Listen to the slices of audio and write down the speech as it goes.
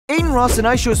Adin, Ross, and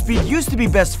IShowSpeed used to be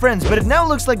best friends, but it now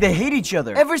looks like they hate each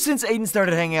other. Ever since Adin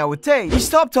started hanging out with Tate, he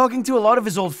stopped talking to a lot of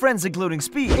his old friends, including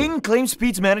Speed. Adin claims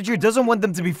Speed's manager doesn't want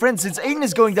them to be friends since Adin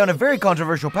is going down a very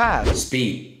controversial path.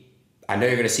 Speed, I know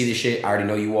you're gonna see this shit. I already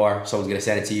know you are. Someone's gonna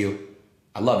send it to you.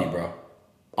 I love you, bro.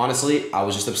 Honestly, I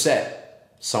was just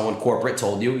upset. Someone corporate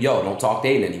told you, yo, don't talk to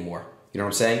Adin anymore. You know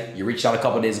what I'm saying? You reached out a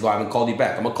couple days ago. I haven't called you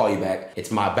back. I'm gonna call you back.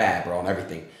 It's my bad, bro, and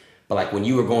everything. But like when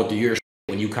you were going through your shit,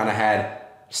 when you kind of had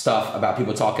stuff about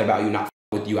people talking about you, not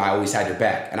with you, I always had your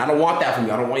back. And I don't want that from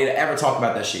you. I don't want you to ever talk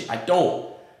about that shit. I don't.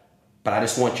 But I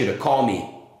just want you to call me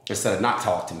instead of not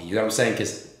talk to me. You know what I'm saying?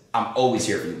 Because I'm always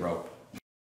here for you, bro.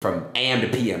 From AM to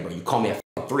PM, bro. You call me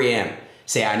at 3 AM.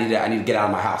 Say I need to get out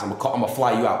of my house. I'm gonna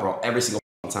fly you out, bro. Every single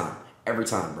time. Every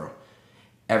time, bro.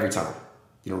 Every time.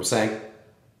 You know what I'm saying?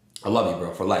 I love you,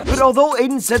 bro, for life. But although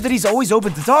Adin said that he's always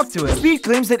open to talk to him, Speed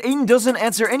claims that Adin doesn't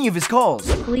answer any of his calls.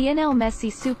 Lionel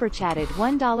Messi super chatted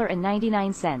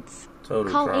 $1.99.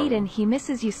 Totally Call problem. Adin, he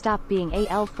misses you, stop being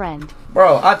AL friend.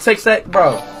 Bro, I text that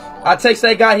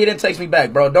guy, he didn't text me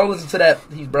back, bro. Don't listen to that.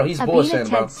 He's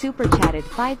bullshitting, bro. Super chatted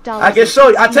 $5. I can show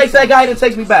you. I text that guy, he didn't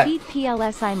text me back. Speed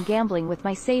PLS, I'm gambling with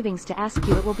my savings to ask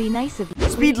you, it will be nice of you.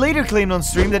 Speed later claimed on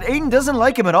stream that Adin doesn't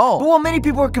like him at all. But while many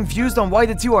people are confused on why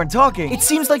the two aren't talking, it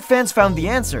seems like fans found the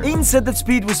answer. Adin said that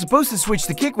Speed was supposed to switch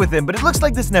to Kick with him, but it looks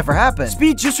like this never happened.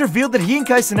 Speed just revealed that he and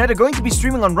Kai Cenat are going to be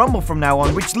streaming on Rumble from now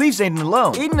on, which leaves Adin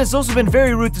alone. Adin has also been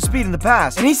very rude to Speed in the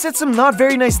past, and he said some not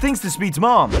very nice things to Speed's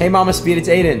mom. Hey, Mama Speed, it's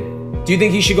Adin. Do you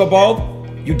think he should go bald?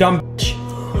 You dumb bitch.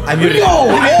 I muted it. Oh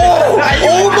my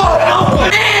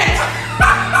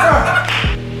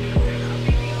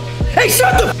Hey,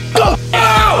 shut the f up! No!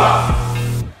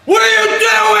 What are you doing?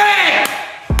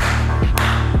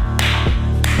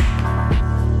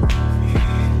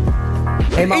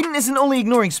 And Adin isn't only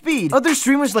ignoring Speed. Other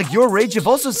streamers like Your Rage have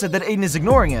also said that Adin is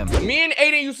ignoring him. Me and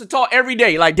Adin used to talk every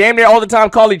day, like damn near all the time,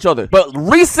 call each other. But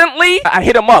recently, I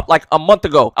hit him up like a month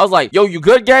ago. I was like, yo, you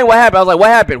good, gang? What happened? I was like, what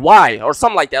happened? Why? Or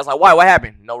something like that. I was like, why? What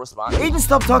happened? No response. Adin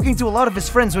stopped talking to a lot of his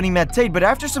friends when he met Tate, but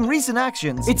after some recent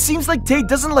actions, it seems like Tate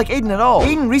doesn't like Adin at all.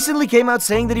 Adin recently came out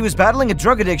saying that he was battling a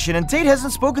drug addiction, and Tate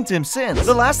hasn't spoken to him since.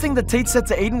 The last thing that Tate said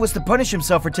to Adin was to punish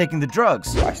himself for taking the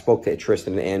drugs. I spoke to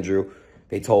Tristan and Andrew.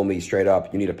 They told me straight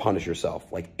up, you need to punish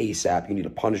yourself, like ASAP. You need to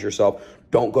punish yourself.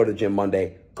 Don't go to the gym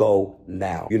Monday. Go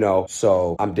now. You know,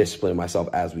 so I'm disciplining myself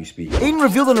as we speak. Adin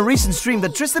revealed on a recent stream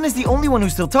that Tristan is the only one who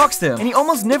still talks to him, and he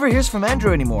almost never hears from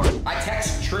Andrew anymore. I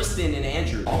text Tristan and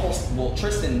Andrew well,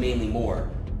 Tristan mainly more,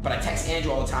 but I text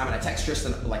Andrew all the time, and I text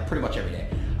Tristan like pretty much every day.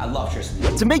 I love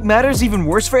Tristan. To make matters even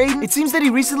worse for Adin, it seems that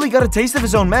he recently got a taste of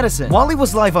his own medicine. While he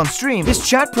was live on stream, his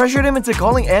chat pressured him into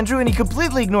calling Andrew, and he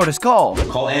completely ignored his call.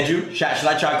 Call Andrew? Should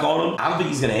I try calling him? I don't think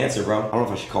he's gonna answer, bro. I don't know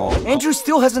if I should call him. Andrew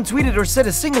still hasn't tweeted or said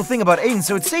a single thing about Adin,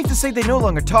 so it's safe to say they no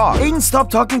longer talk. Adin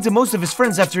stopped talking to most of his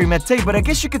friends after he met Tate, but I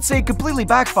guess you could say it completely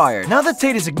backfired. Now that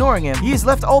Tate is ignoring him, he is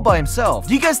left all by himself.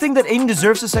 Do you guys think that Adin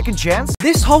deserves a second chance?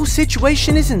 This whole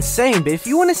situation is insane, but if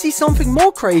you want to see something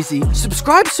more crazy,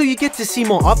 subscribe so you get to see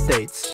more updates.